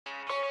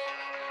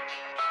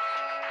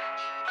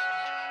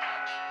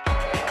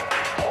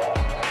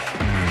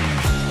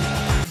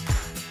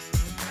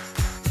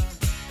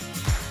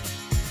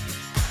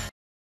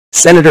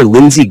Senator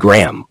Lindsey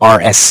Graham,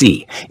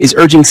 RSC, is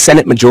urging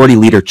Senate Majority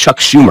Leader Chuck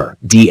Schumer,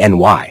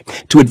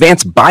 DNY, to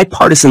advance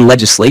bipartisan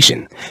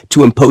legislation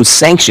to impose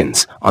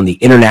sanctions on the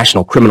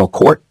International Criminal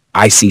Court,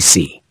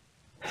 ICC.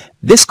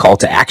 This call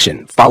to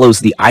action follows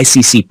the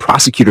ICC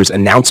prosecutor's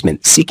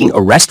announcement seeking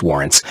arrest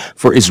warrants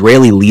for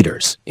Israeli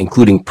leaders,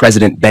 including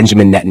President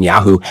Benjamin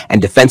Netanyahu and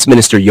Defense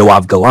Minister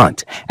Yoav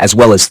Gallant, as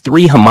well as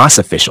 3 Hamas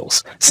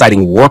officials,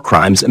 citing war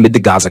crimes amid the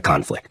Gaza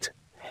conflict.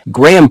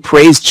 Graham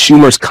praised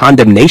Schumer's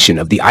condemnation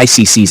of the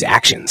ICC's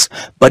actions,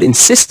 but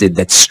insisted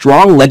that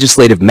strong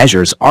legislative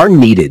measures are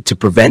needed to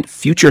prevent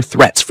future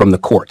threats from the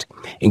court,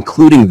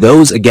 including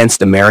those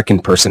against American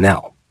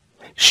personnel.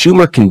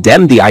 Schumer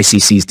condemned the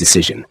ICC's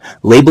decision,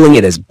 labeling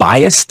it as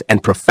biased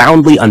and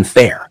profoundly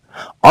unfair,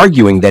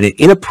 arguing that it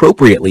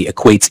inappropriately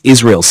equates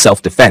Israel's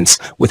self-defense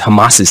with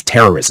Hamas's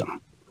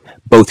terrorism.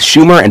 Both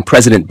Schumer and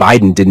President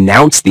Biden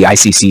denounced the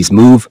ICC's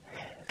move,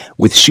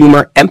 with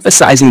Schumer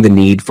emphasizing the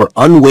need for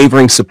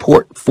unwavering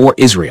support for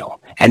Israel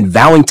and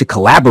vowing to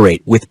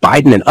collaborate with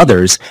Biden and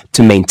others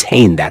to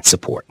maintain that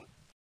support.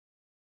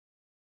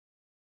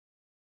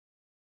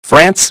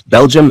 France,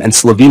 Belgium, and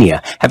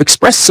Slovenia have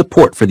expressed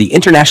support for the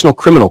International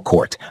Criminal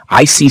Court,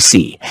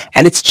 ICC,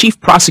 and its chief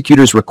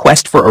prosecutor's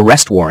request for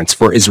arrest warrants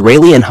for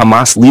Israeli and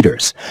Hamas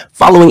leaders,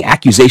 following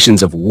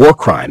accusations of war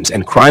crimes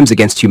and crimes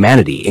against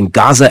humanity in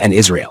Gaza and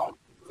Israel.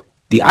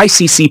 The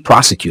ICC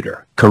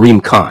prosecutor,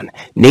 Karim Khan,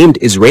 named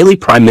Israeli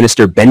Prime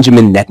Minister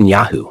Benjamin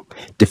Netanyahu,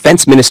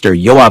 Defense Minister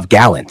Yoav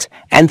Gallant,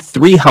 and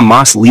 3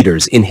 Hamas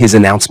leaders in his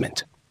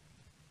announcement.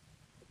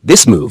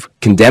 This move,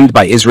 condemned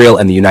by Israel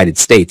and the United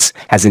States,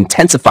 has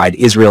intensified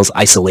Israel's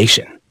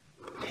isolation.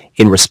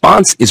 In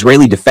response,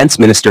 Israeli Defense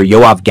Minister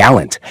Yoav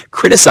Gallant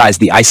criticized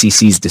the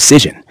ICC's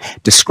decision,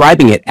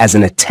 describing it as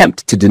an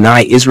attempt to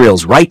deny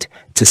Israel's right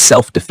to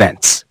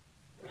self-defense.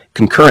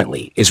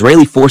 Concurrently,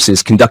 Israeli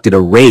forces conducted a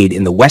raid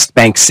in the West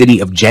Bank city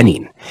of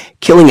Jenin,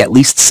 killing at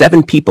least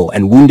 7 people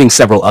and wounding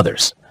several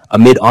others,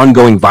 amid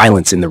ongoing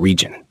violence in the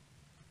region.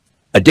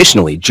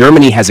 Additionally,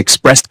 Germany has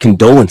expressed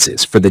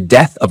condolences for the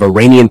death of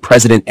Iranian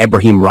President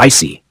Ebrahim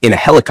Raisi in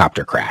a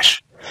helicopter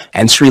crash,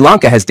 and Sri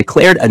Lanka has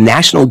declared a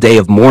national day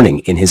of mourning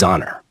in his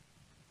honor.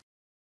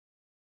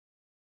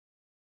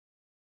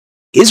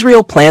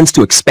 Israel plans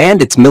to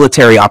expand its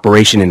military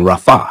operation in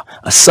Rafah,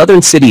 a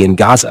southern city in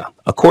Gaza,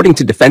 according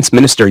to Defense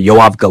Minister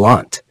Yoav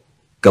Gallant.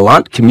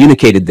 Gallant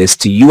communicated this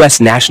to U.S.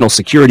 National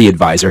Security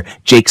Advisor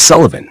Jake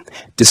Sullivan,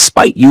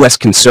 despite U.S.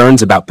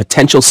 concerns about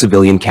potential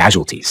civilian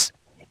casualties.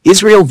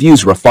 Israel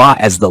views Rafah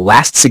as the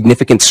last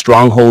significant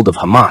stronghold of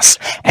Hamas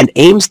and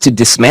aims to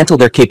dismantle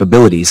their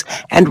capabilities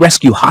and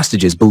rescue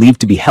hostages believed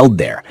to be held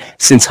there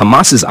since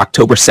Hamas's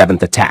October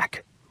 7th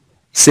attack.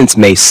 Since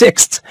May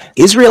 6th,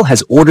 Israel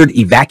has ordered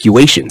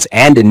evacuations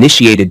and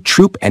initiated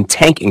troop and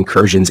tank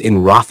incursions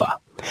in Rafah.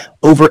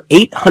 Over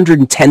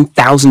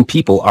 810,000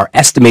 people are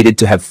estimated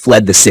to have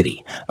fled the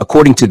city,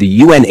 according to the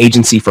UN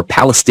Agency for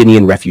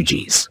Palestinian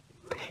Refugees.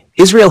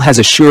 Israel has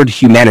assured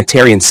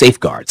humanitarian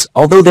safeguards,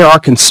 although there are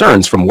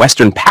concerns from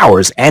Western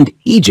powers and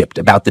Egypt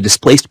about the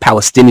displaced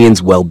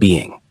Palestinians'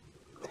 well-being.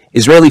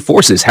 Israeli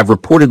forces have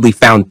reportedly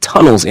found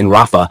tunnels in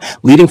Rafah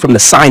leading from the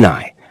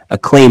Sinai, a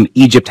claim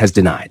Egypt has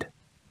denied.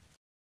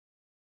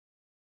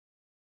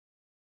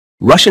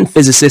 Russian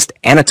physicist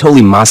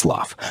Anatoly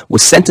Maslov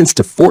was sentenced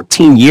to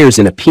 14 years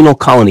in a penal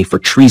colony for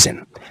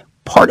treason,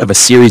 part of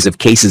a series of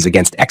cases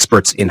against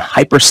experts in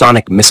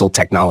hypersonic missile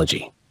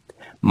technology.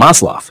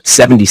 Maslov,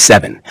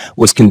 77,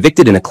 was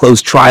convicted in a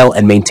closed trial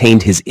and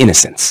maintained his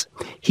innocence.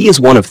 He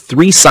is one of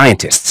 3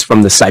 scientists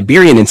from the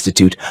Siberian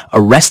Institute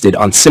arrested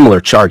on similar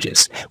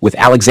charges, with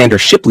Alexander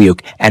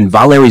Shiplyuk and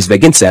Valery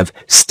Zvegintsev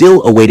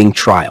still awaiting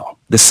trial.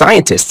 The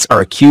scientists are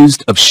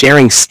accused of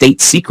sharing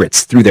state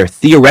secrets through their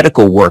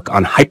theoretical work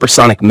on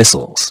hypersonic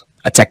missiles,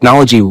 a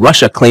technology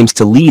Russia claims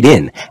to lead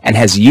in and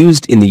has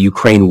used in the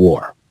Ukraine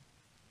war.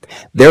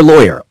 Their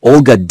lawyer,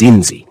 Olga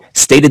Dinsey,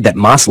 stated that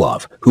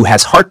Maslov, who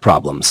has heart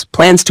problems,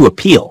 plans to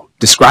appeal,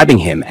 describing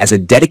him as a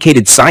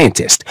dedicated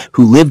scientist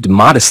who lived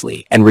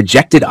modestly and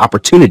rejected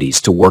opportunities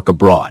to work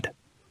abroad.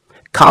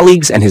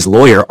 Colleagues and his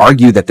lawyer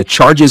argue that the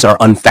charges are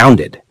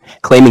unfounded,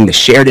 claiming the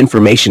shared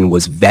information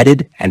was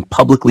vetted and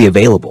publicly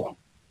available.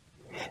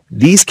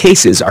 These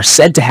cases are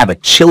said to have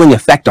a chilling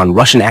effect on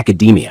Russian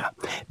academia,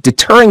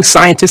 deterring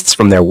scientists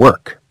from their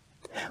work.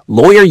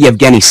 Lawyer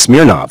Yevgeny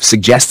Smirnov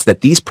suggests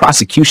that these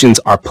prosecutions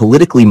are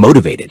politically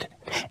motivated,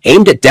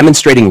 aimed at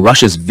demonstrating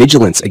Russia's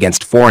vigilance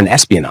against foreign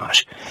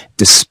espionage,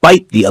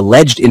 despite the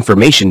alleged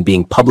information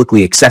being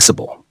publicly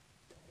accessible.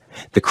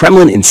 The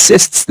Kremlin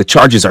insists the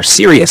charges are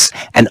serious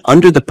and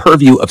under the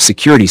purview of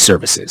security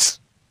services.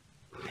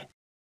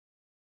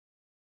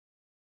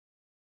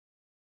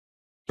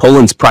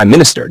 Poland's Prime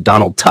Minister,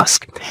 Donald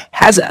Tusk,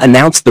 has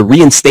announced the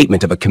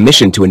reinstatement of a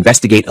commission to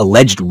investigate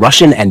alleged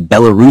Russian and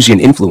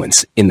Belarusian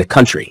influence in the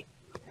country,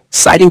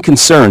 citing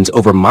concerns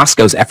over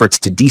Moscow's efforts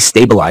to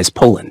destabilize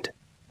Poland.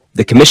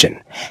 The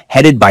commission,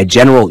 headed by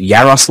General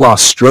Yaroslav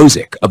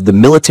Strozik of the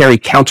Military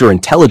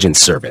Counterintelligence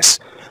Service,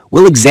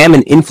 will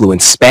examine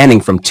influence spanning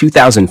from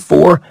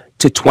 2004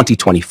 to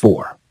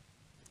 2024.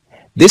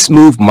 This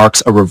move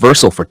marks a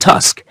reversal for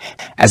Tusk,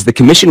 as the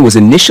commission was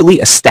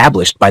initially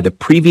established by the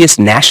previous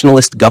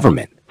nationalist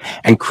government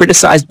and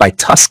criticized by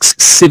Tusk's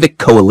civic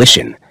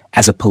coalition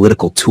as a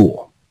political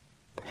tool.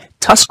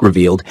 Tusk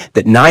revealed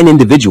that 9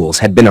 individuals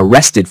had been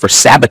arrested for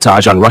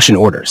sabotage on Russian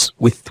orders,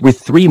 with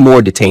 3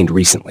 more detained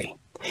recently.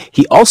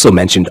 He also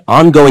mentioned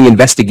ongoing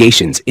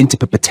investigations into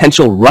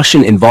potential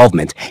Russian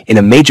involvement in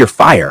a major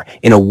fire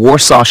in a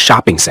Warsaw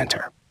shopping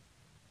center.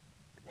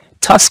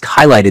 Tusk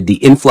highlighted the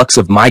influx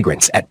of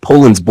migrants at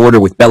Poland's border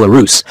with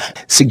Belarus,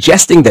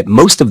 suggesting that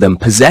most of them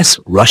possess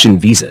Russian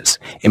visas,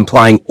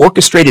 implying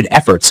orchestrated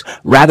efforts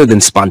rather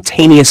than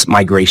spontaneous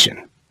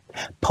migration.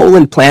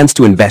 Poland plans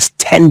to invest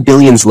 10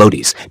 billion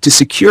zlotys to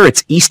secure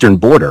its eastern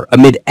border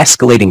amid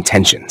escalating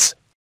tensions.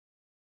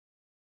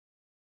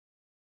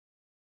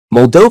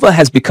 Moldova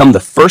has become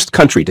the first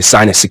country to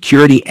sign a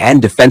security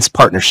and defense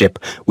partnership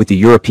with the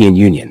European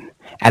Union,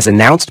 as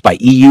announced by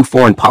EU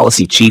Foreign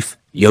Policy Chief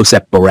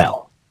Josep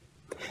Borrell.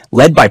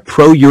 Led by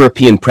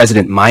pro-European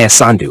President Maia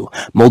Sandu,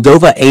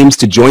 Moldova aims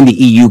to join the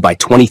EU by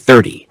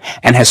 2030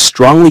 and has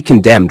strongly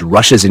condemned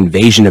Russia's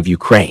invasion of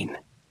Ukraine.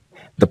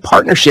 The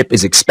partnership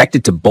is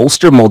expected to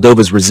bolster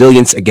Moldova's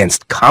resilience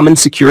against common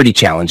security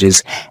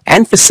challenges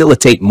and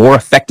facilitate more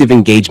effective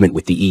engagement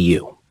with the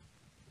EU.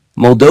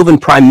 Moldovan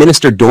Prime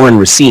Minister Dorin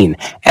Racine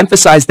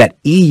emphasized that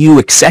EU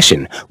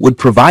accession would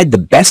provide the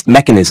best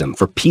mechanism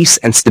for peace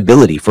and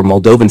stability for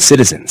Moldovan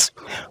citizens,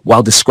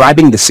 while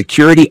describing the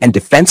security and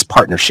defense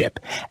partnership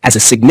as a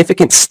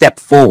significant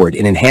step forward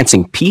in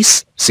enhancing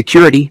peace,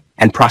 security,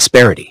 and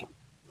prosperity.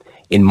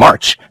 In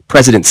March,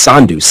 President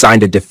Sandu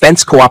signed a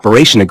defense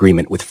cooperation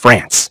agreement with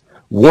France,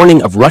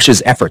 warning of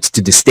Russia's efforts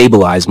to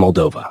destabilize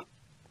Moldova.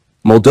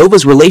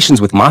 Moldova's relations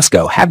with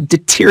Moscow have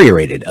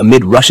deteriorated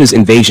amid Russia's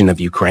invasion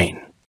of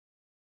Ukraine.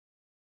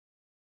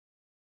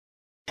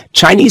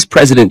 Chinese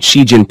President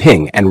Xi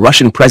Jinping and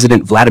Russian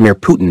President Vladimir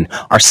Putin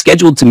are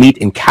scheduled to meet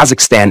in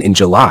Kazakhstan in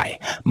July,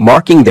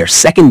 marking their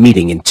second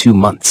meeting in 2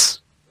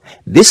 months.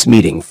 This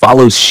meeting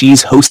follows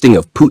Xi's hosting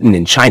of Putin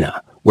in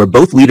China, where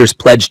both leaders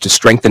pledged to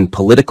strengthen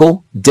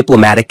political,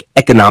 diplomatic,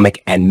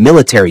 economic, and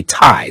military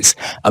ties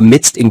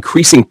amidst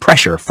increasing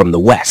pressure from the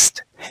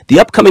West. The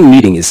upcoming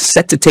meeting is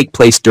set to take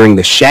place during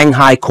the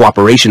Shanghai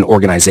Cooperation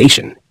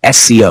Organization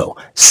 (SCO)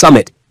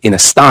 summit in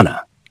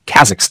Astana,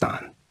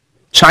 Kazakhstan.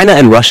 China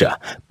and Russia,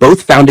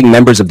 both founding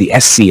members of the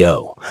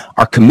SCO,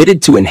 are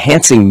committed to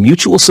enhancing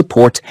mutual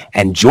support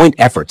and joint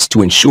efforts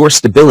to ensure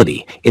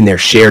stability in their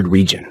shared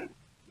region.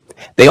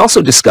 They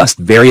also discussed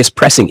various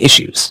pressing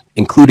issues,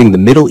 including the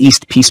Middle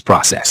East peace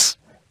process,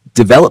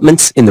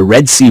 developments in the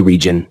Red Sea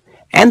region,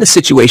 and the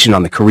situation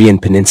on the Korean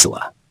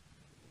Peninsula.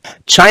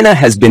 China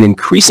has been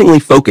increasingly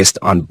focused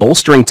on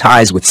bolstering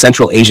ties with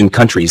Central Asian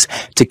countries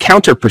to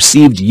counter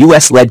perceived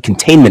U.S.-led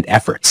containment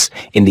efforts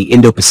in the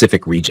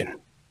Indo-Pacific region.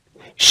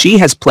 Xi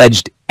has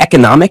pledged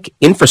economic,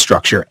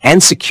 infrastructure,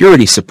 and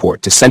security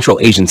support to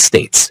Central Asian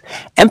states,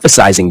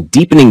 emphasizing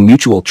deepening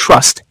mutual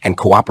trust and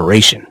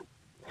cooperation.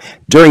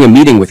 During a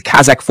meeting with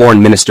Kazakh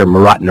Foreign Minister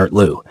Murat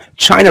Nurtlu,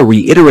 China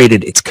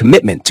reiterated its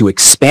commitment to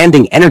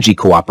expanding energy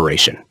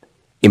cooperation,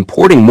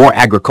 importing more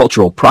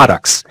agricultural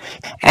products,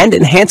 and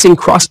enhancing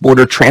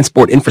cross-border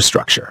transport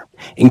infrastructure,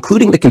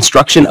 including the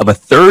construction of a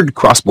 3rd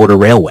cross-border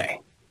railway.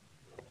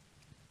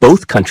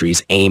 Both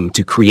countries aim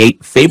to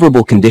create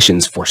favorable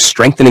conditions for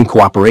strengthening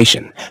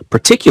cooperation,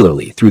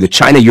 particularly through the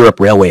China-Europe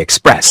Railway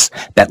Express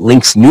that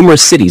links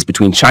numerous cities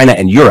between China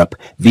and Europe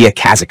via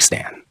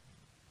Kazakhstan.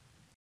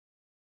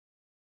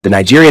 The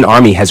Nigerian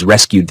army has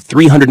rescued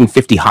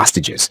 350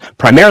 hostages,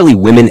 primarily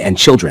women and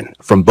children,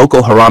 from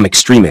Boko Haram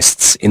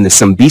extremists in the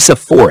Sambisa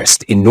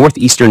forest in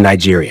northeastern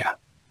Nigeria.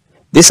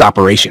 This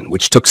operation,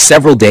 which took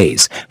several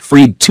days,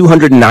 freed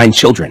 209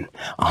 children,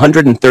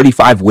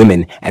 135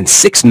 women, and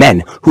 6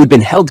 men who had been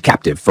held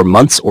captive for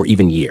months or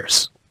even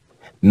years.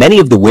 Many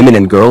of the women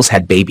and girls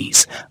had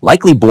babies,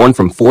 likely born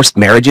from forced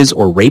marriages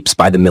or rapes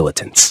by the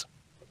militants.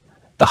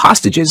 The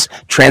hostages,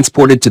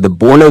 transported to the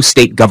Borno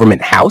state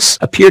government house,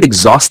 appeared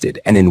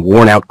exhausted and in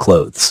worn-out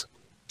clothes.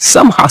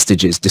 Some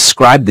hostages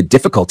described the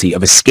difficulty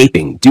of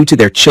escaping due to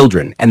their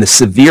children and the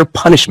severe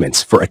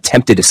punishments for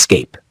attempted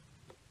escape.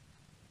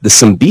 The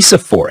Sambisa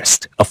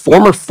Forest, a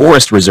former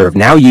forest reserve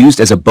now used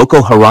as a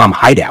Boko Haram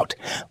hideout,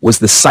 was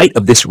the site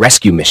of this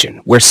rescue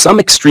mission, where some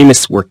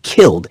extremists were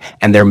killed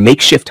and their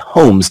makeshift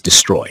homes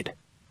destroyed.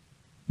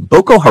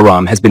 Boko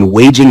Haram has been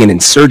waging an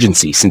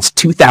insurgency since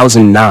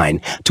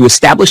 2009 to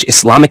establish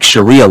Islamic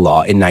Sharia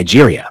law in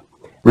Nigeria,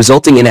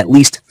 resulting in at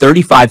least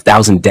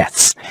 35,000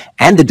 deaths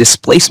and the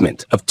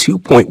displacement of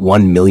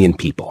 2.1 million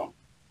people.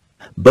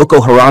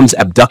 Boko Haram's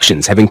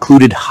abductions have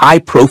included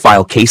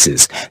high-profile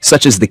cases,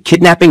 such as the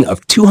kidnapping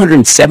of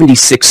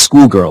 276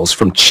 schoolgirls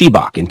from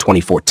Chibok in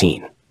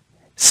 2014.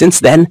 Since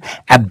then,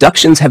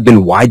 abductions have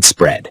been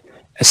widespread,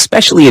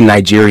 especially in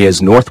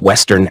Nigeria's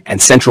northwestern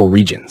and central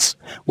regions,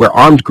 where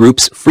armed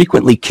groups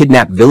frequently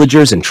kidnap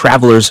villagers and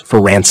travelers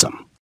for ransom.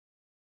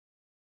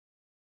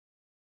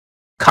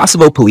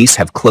 Kosovo police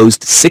have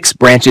closed 6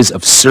 branches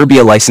of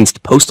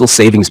Serbia-licensed postal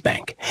savings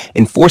bank,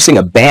 enforcing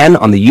a ban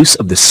on the use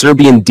of the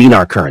Serbian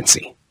dinar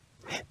currency.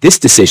 This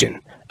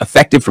decision,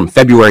 effective from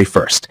February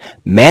 1st,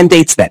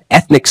 mandates that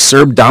ethnic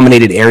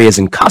Serb-dominated areas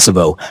in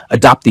Kosovo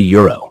adopt the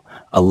euro,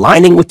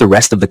 aligning with the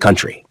rest of the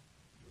country.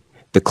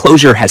 The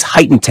closure has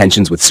heightened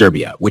tensions with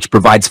Serbia, which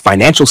provides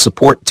financial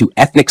support to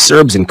ethnic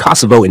Serbs in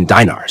Kosovo in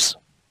dinars.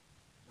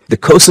 The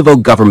Kosovo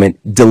government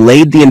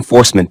delayed the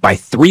enforcement by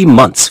 3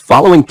 months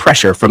following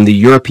pressure from the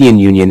European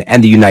Union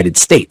and the United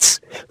States,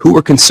 who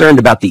were concerned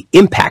about the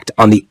impact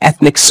on the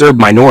ethnic Serb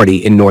minority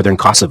in northern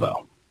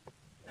Kosovo.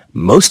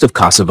 Most of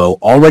Kosovo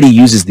already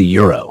uses the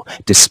euro,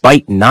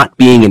 despite not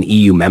being an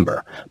EU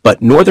member,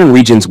 but northern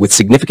regions with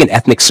significant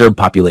ethnic Serb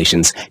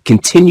populations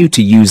continue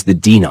to use the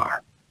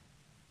dinar.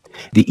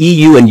 The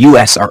EU and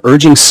US are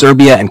urging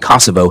Serbia and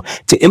Kosovo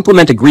to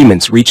implement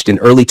agreements reached in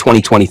early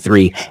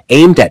 2023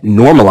 aimed at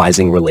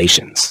normalizing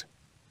relations.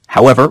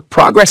 However,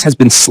 progress has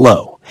been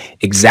slow,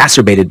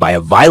 exacerbated by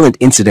a violent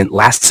incident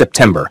last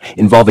September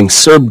involving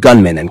Serb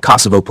gunmen and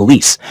Kosovo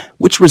police,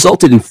 which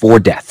resulted in 4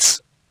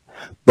 deaths.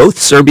 Both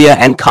Serbia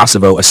and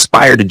Kosovo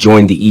aspire to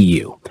join the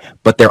EU,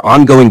 but their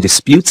ongoing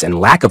disputes and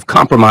lack of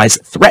compromise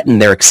threaten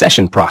their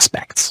accession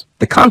prospects.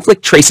 The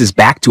conflict traces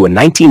back to a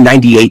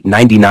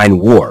 1998-99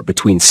 war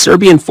between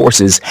Serbian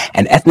forces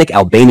and ethnic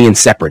Albanian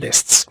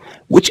separatists,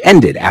 which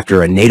ended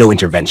after a NATO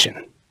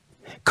intervention.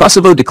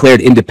 Kosovo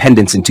declared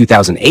independence in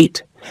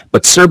 2008,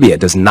 but Serbia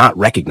does not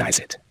recognize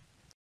it.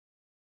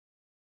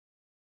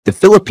 The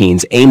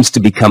Philippines aims to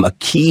become a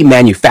key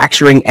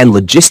manufacturing and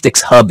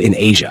logistics hub in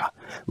Asia,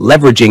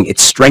 leveraging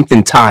its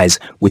strengthened ties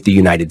with the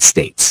United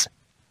States.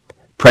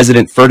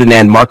 President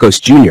Ferdinand Marcos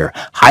Jr.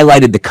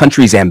 highlighted the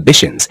country's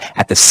ambitions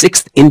at the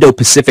 6th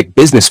Indo-Pacific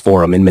Business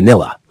Forum in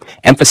Manila,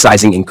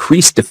 emphasizing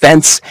increased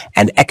defense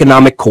and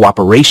economic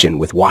cooperation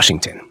with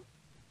Washington.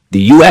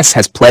 The U.S.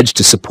 has pledged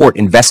to support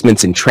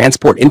investments in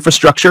transport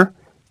infrastructure,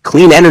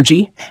 clean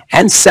energy,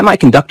 and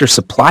semiconductor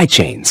supply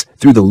chains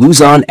through the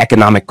Luzon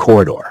Economic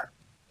Corridor.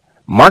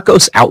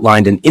 Marcos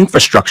outlined an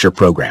infrastructure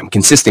program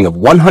consisting of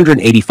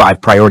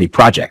 185 priority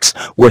projects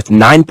worth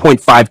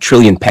 9.5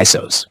 trillion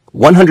pesos,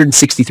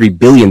 $163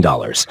 billion,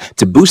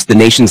 to boost the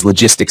nation's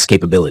logistics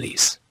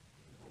capabilities.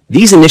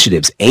 These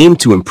initiatives aim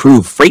to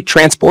improve freight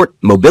transport,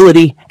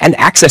 mobility, and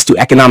access to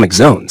economic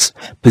zones,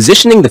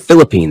 positioning the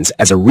Philippines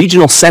as a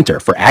regional center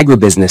for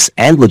agribusiness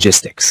and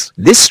logistics.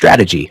 This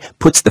strategy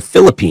puts the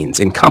Philippines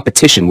in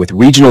competition with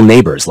regional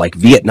neighbors like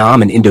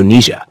Vietnam and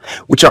Indonesia,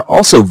 which are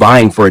also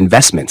vying for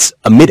investments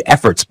amid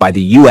efforts by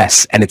the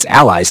U.S. and its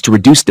allies to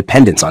reduce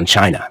dependence on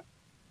China.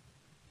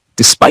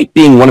 Despite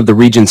being one of the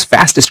region's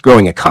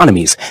fastest-growing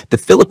economies, the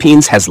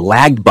Philippines has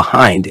lagged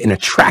behind in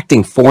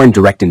attracting foreign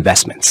direct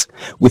investments,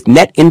 with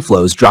net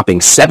inflows dropping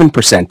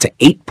 7% to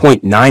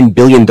 $8.9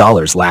 billion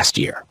last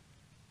year.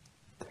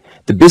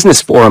 The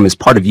Business Forum is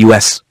part of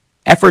U.S.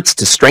 efforts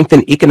to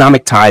strengthen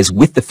economic ties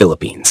with the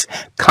Philippines,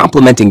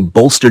 complementing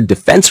bolstered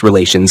defense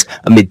relations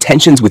amid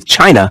tensions with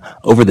China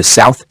over the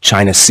South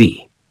China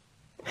Sea.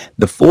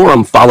 The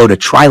forum followed a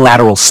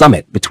trilateral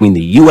summit between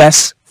the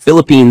U.S.,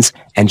 Philippines,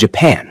 and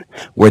Japan,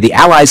 where the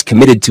allies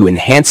committed to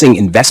enhancing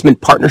investment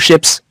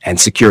partnerships and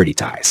security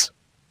ties.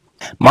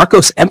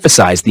 Marcos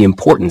emphasized the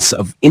importance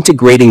of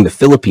integrating the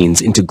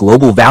Philippines into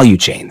global value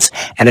chains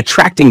and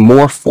attracting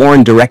more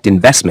foreign direct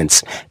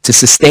investments to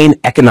sustain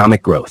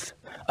economic growth,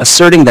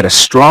 asserting that a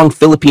strong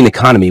Philippine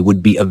economy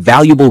would be a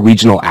valuable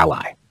regional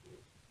ally.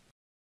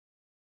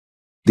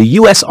 The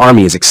U.S.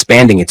 Army is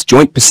expanding its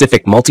Joint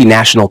Pacific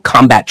Multinational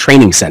Combat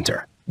Training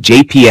Center,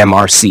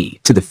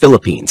 JPMRC, to the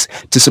Philippines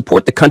to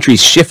support the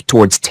country's shift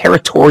towards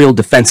territorial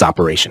defense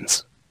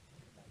operations.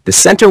 The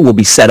center will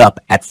be set up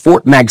at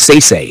Fort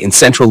Magsaysay in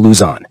central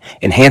Luzon,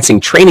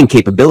 enhancing training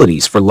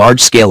capabilities for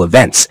large-scale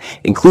events,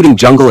 including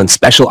jungle and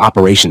special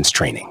operations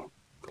training.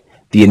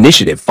 The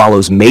initiative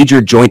follows major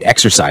joint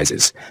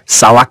exercises,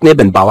 Salaknib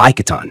and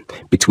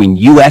Balaykatan, between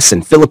U.S.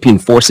 and Philippine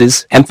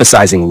forces,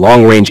 emphasizing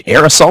long-range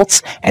air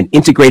assaults and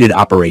integrated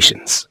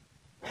operations.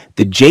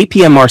 The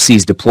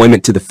JPMRC's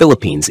deployment to the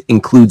Philippines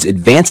includes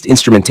advanced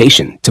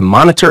instrumentation to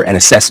monitor and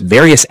assess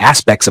various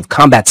aspects of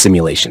combat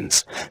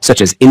simulations, such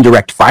as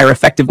indirect fire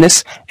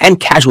effectiveness and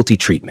casualty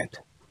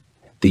treatment.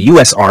 The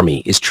U.S.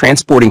 Army is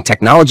transporting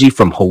technology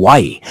from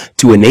Hawaii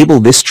to enable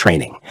this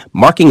training,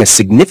 marking a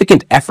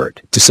significant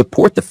effort to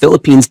support the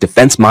Philippines'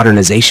 defense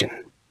modernization.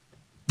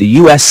 The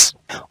U.S.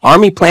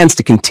 Army plans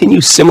to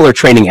continue similar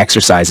training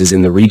exercises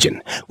in the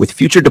region, with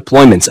future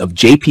deployments of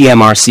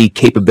JPMRC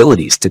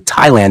capabilities to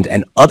Thailand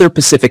and other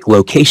Pacific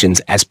locations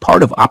as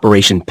part of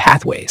Operation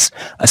Pathways,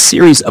 a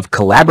series of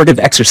collaborative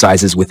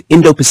exercises with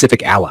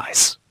Indo-Pacific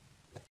allies.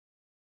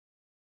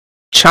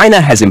 China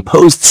has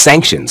imposed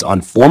sanctions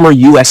on former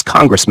U.S.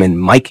 Congressman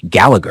Mike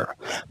Gallagher,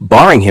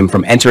 barring him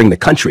from entering the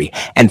country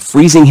and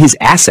freezing his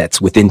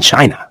assets within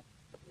China.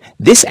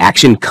 This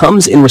action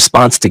comes in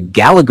response to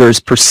Gallagher's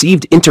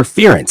perceived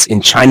interference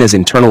in China's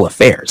internal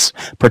affairs,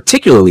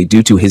 particularly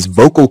due to his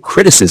vocal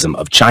criticism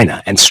of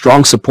China and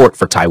strong support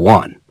for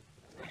Taiwan.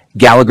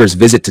 Gallagher's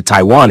visit to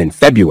Taiwan in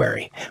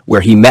February,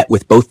 where he met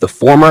with both the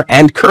former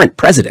and current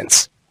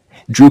presidents,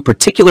 drew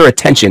particular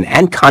attention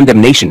and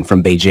condemnation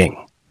from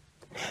Beijing.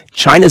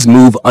 China's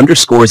move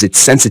underscores its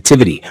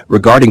sensitivity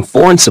regarding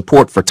foreign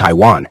support for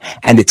Taiwan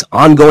and its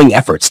ongoing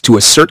efforts to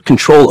assert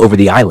control over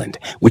the island,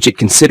 which it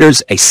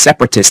considers a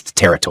separatist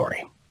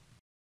territory.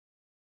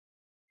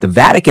 The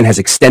Vatican has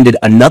extended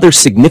another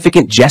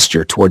significant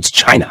gesture towards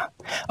China,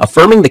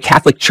 affirming the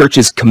Catholic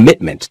Church's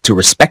commitment to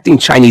respecting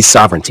Chinese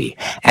sovereignty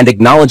and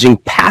acknowledging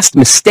past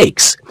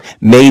mistakes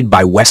made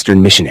by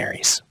Western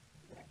missionaries.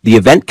 The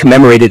event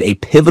commemorated a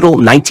pivotal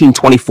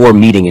 1924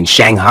 meeting in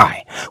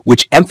Shanghai,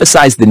 which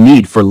emphasized the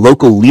need for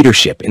local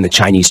leadership in the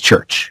Chinese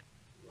Church.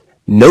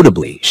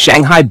 Notably,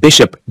 Shanghai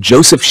Bishop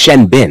Joseph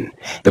Shen Bin,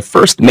 the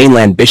first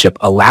mainland bishop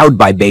allowed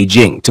by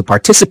Beijing to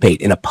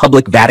participate in a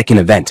public Vatican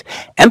event,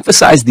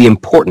 emphasized the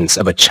importance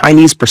of a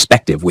Chinese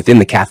perspective within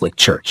the Catholic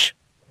Church.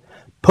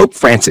 Pope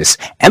Francis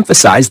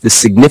emphasized the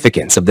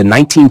significance of the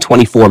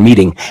 1924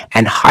 meeting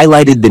and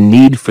highlighted the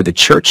need for the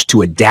Church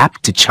to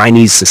adapt to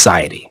Chinese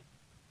society.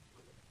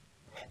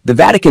 The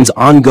Vatican's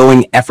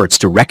ongoing efforts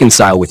to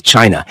reconcile with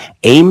China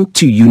aim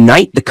to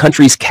unite the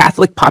country's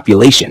Catholic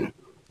population,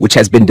 which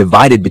has been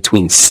divided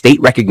between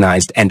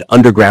state-recognized and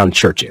underground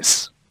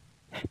churches.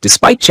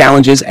 Despite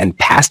challenges and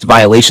past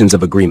violations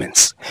of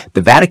agreements,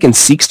 the Vatican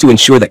seeks to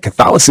ensure that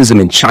Catholicism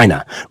in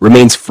China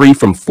remains free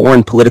from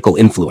foreign political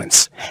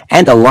influence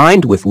and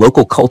aligned with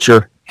local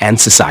culture and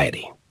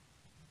society.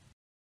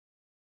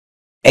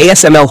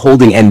 ASML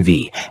Holding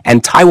NV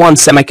and Taiwan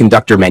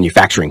Semiconductor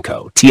Manufacturing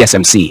Co.,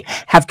 TSMC,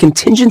 have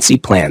contingency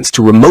plans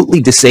to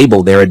remotely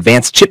disable their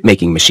advanced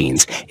chip-making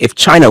machines if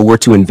China were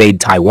to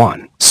invade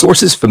Taiwan,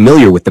 sources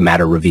familiar with the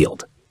matter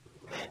revealed.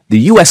 The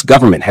U.S.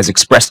 government has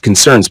expressed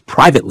concerns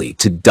privately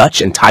to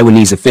Dutch and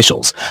Taiwanese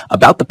officials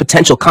about the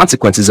potential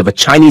consequences of a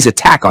Chinese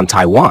attack on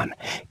Taiwan,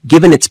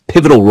 given its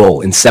pivotal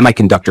role in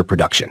semiconductor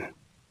production.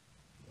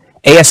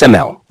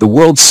 ASML, the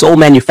world's sole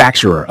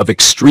manufacturer of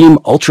extreme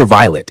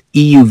ultraviolet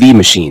EUV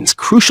machines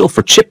crucial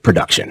for chip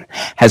production,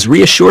 has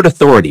reassured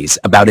authorities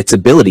about its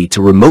ability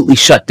to remotely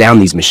shut down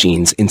these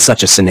machines in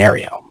such a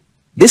scenario.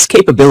 This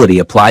capability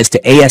applies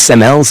to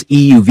ASML's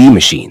EUV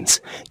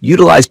machines,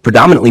 utilized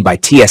predominantly by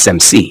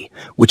TSMC,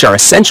 which are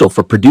essential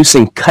for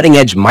producing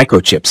cutting-edge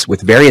microchips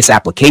with various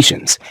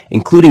applications,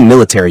 including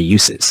military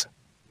uses.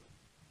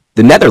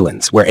 The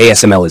Netherlands, where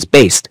ASML is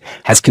based,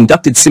 has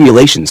conducted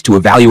simulations to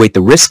evaluate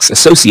the risks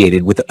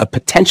associated with a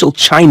potential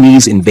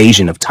Chinese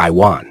invasion of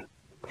Taiwan.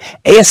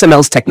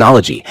 ASML's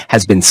technology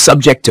has been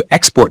subject to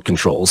export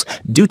controls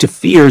due to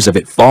fears of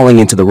it falling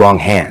into the wrong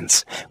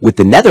hands, with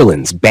the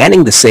Netherlands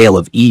banning the sale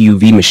of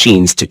EUV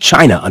machines to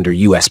China under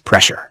U.S.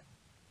 pressure.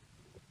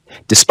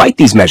 Despite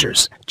these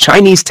measures,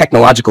 Chinese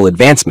technological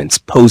advancements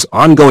pose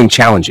ongoing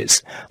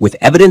challenges, with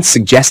evidence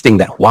suggesting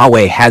that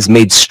Huawei has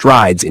made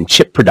strides in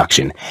chip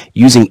production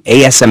using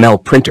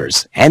ASML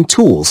printers and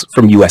tools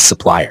from U.S.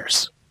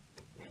 suppliers.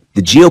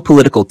 The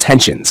geopolitical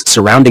tensions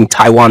surrounding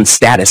Taiwan's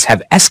status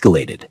have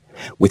escalated,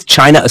 with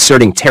China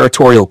asserting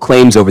territorial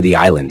claims over the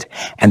island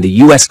and the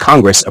U.S.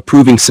 Congress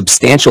approving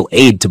substantial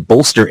aid to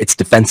bolster its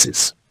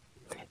defenses.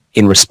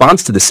 In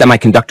response to the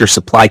semiconductor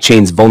supply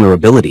chain's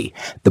vulnerability,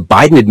 the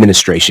Biden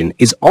administration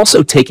is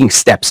also taking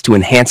steps to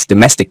enhance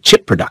domestic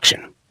chip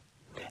production.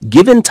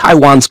 Given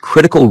Taiwan's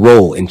critical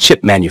role in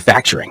chip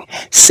manufacturing,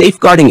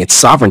 safeguarding its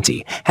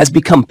sovereignty has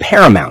become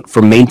paramount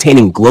for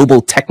maintaining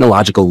global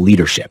technological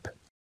leadership.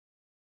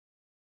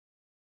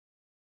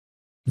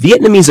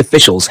 Vietnamese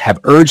officials have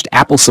urged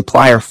Apple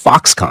supplier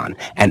Foxconn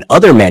and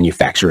other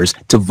manufacturers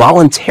to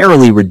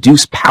voluntarily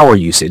reduce power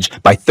usage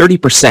by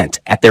 30%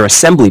 at their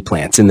assembly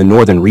plants in the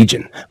northern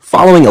region,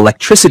 following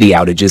electricity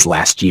outages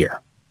last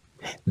year.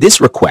 This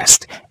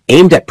request,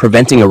 aimed at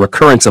preventing a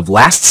recurrence of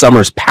last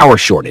summer's power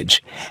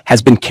shortage,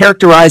 has been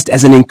characterized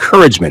as an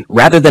encouragement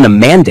rather than a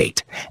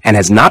mandate and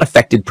has not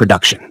affected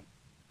production.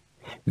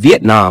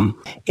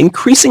 Vietnam,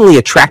 increasingly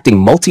attracting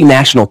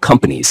multinational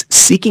companies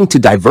seeking to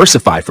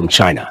diversify from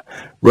China,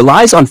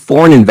 relies on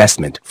foreign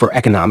investment for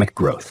economic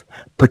growth,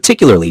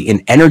 particularly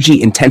in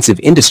energy-intensive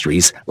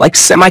industries like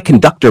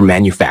semiconductor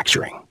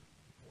manufacturing.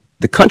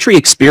 The country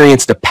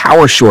experienced a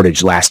power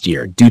shortage last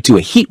year due to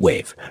a heat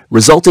wave,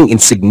 resulting in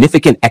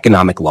significant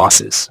economic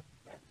losses.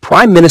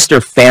 Prime Minister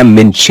Pham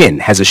Minh Chinh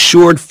has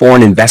assured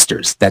foreign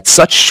investors that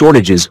such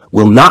shortages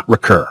will not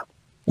recur,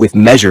 with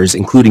measures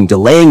including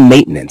delaying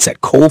maintenance at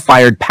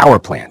coal-fired power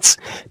plants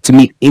to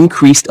meet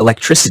increased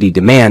electricity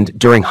demand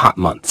during hot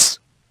months.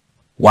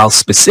 While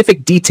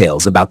specific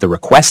details about the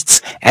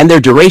requests and their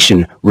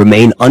duration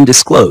remain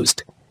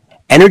undisclosed,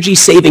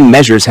 energy-saving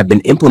measures have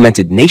been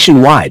implemented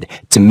nationwide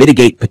to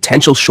mitigate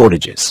potential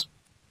shortages.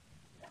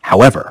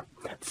 However,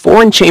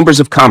 foreign chambers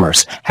of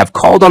commerce have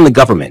called on the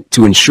government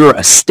to ensure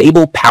a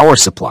stable power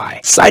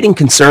supply, citing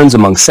concerns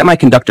among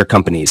semiconductor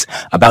companies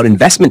about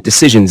investment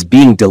decisions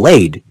being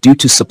delayed due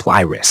to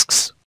supply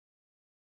risks.